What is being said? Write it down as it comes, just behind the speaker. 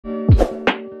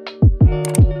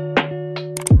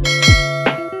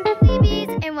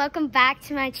welcome back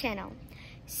to my channel.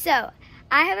 So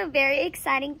I have a very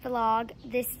exciting vlog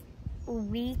this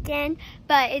weekend,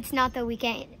 but it's not the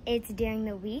weekend, it's during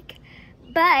the week.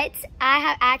 But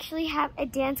I actually have a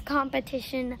dance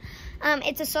competition.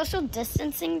 It's a social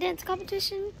distancing dance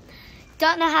competition.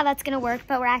 Don't know how that's gonna work,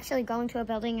 but we're actually going to a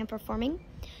building and performing.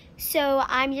 So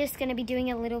I'm just gonna be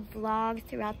doing a little vlog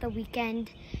throughout the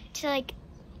weekend to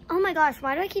oh my gosh,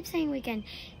 why do I keep saying weekend?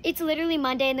 It's literally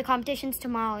Monday and the competition's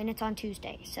tomorrow and it's on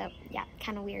Tuesday. So yeah,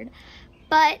 kind of weird.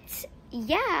 But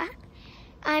yeah,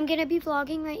 I'm gonna be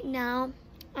vlogging right now.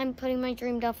 I'm putting my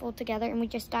dream duffel together and we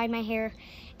just dyed my hair.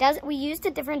 We used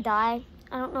a different dye.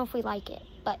 I don't know if we like it,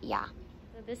 but yeah.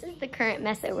 So this is the current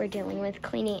mess that we're dealing with,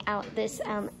 cleaning out this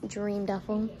dream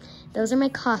duffel. Those are my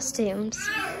costumes.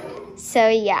 So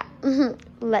yeah,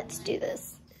 let's do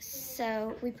this.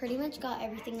 So we pretty much got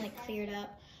everything cleared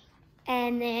up.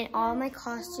 And then all my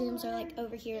costumes are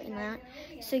over here and that.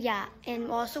 So yeah,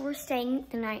 and also we're staying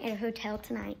the night at a hotel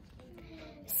tonight.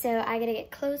 So I gotta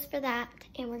get clothes for that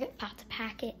and we're about to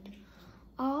pack it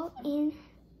all in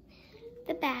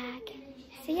the bag.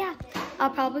 So yeah, I'll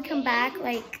probably come back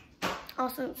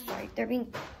also, sorry, they're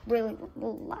being really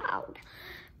loud.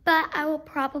 But I will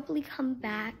probably come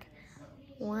back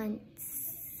once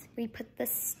we put the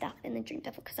stuff in the dream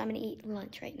duffel because I'm gonna eat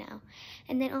lunch right now.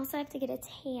 And then also I have to get a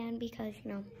tan because,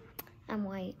 you know, I'm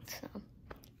white, so.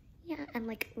 Yeah, I'm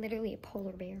literally a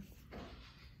polar bear.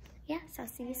 Yeah, so I'll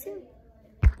see you soon.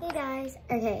 Hey guys,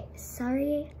 okay,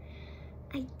 sorry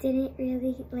I didn't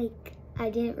really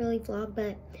vlog,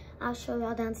 but I'll show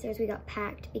y'all downstairs. We got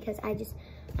packed because I'm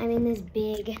in this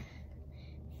big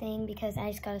thing because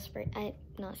I just got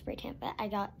not spray tan, but I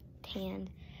got tanned.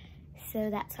 So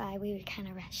that's why we were kind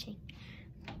of rushing.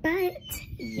 But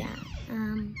yeah,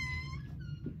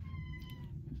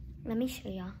 let me show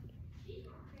y'all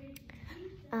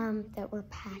that we're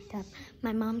packed up.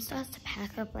 My mom still has to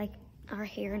pack up our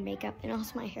hair and makeup, and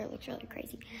also my hair looks really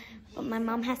crazy. But my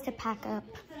mom has to pack up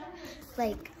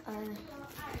hair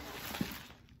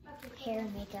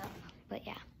and makeup. But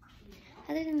yeah,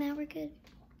 other than that, we're good.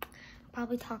 I'll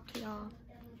probably talk to y'all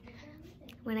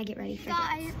when I get ready for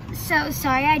guys. So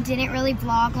sorry I didn't really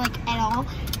vlog at all,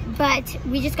 but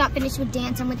we just got finished with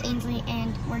dancing with Ainsley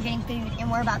and we're getting food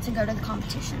and we're about to go to the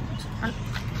competition.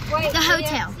 The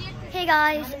hotel. Hey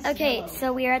guys, okay,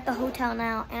 so we are at the hotel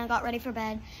now and I got ready for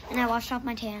bed and I washed off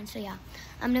my tan, so yeah.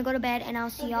 I'm gonna go to bed and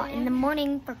I'll see y'all in the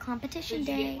morning for competition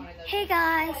day. Hey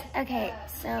guys, okay,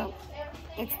 so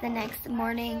it's the next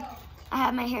morning. I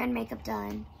have my hair and makeup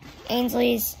done.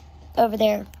 Ainsley's over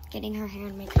there getting her hair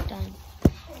and makeup done.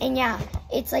 And yeah,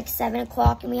 it's 7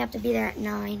 o'clock and we have to be there at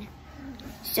 9.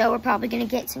 So we're probably gonna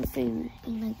get some food.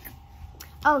 And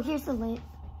oh, here's the link.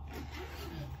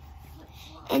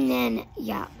 And then,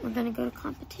 yeah, we're gonna go to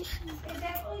competition.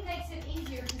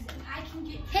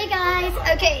 Hey guys,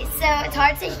 okay, so it's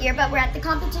hard to hear, but we're at the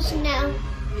competition now.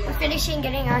 We're finishing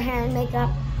getting our hair and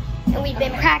makeup. And we've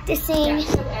been practicing.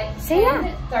 So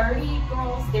yeah. 30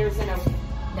 girls, there's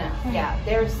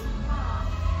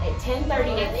at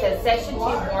 10:30 it says session 2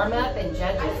 warm up and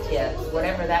judges tips,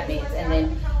 whatever that means, and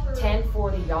then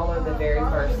 10:40 y'all are the very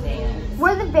first dance.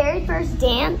 We're the very first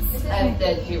dance of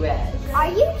the duet.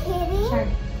 Are you kidding? Sure.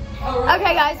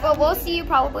 Okay guys, well we'll see you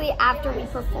probably after we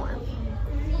perform.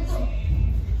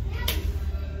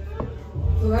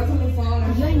 So that's what the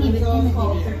song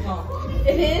called TikTok.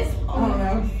 It is? I don't know,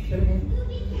 I'm just kidding.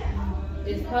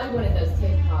 It's probably one of those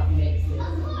TikTok mixes.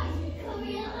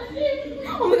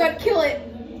 Oh my god, kill it!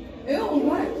 Ew,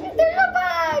 what? There's a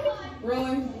bag!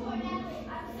 Really?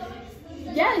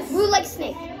 Yes! Blue like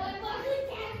snake. I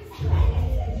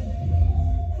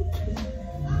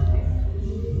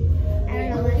don't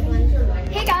know which one.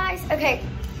 Hey guys, okay,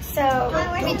 so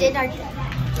we did our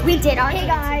hey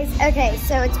guys, okay,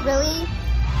 so it's really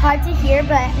hard to hear,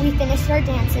 but we finished our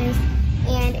dances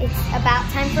and it's about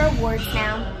time for awards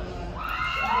now.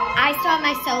 I still have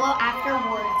my solo after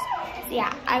awards. So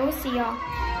yeah, I will see y'all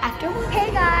after.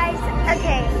 Hey guys,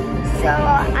 okay, so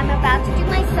I'm about to do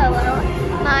my solo.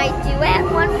 My duet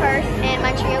won first and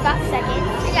my trio got second.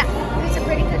 So yeah, it was a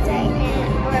pretty good day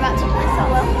and we're about to do my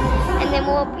solo and then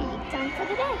we'll be done for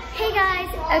the day. Hey guys,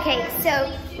 okay, so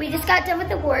we just got done with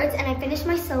the awards and I finished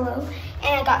my solo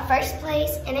and I got first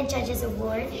place in a judges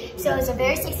award. So it was a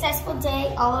very successful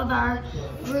day. All of our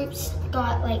groups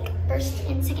got first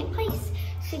and second place.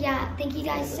 So yeah, thank you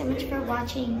guys so much for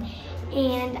watching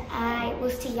and I will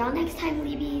see y'all next time,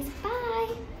 Libbies.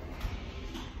 Bye.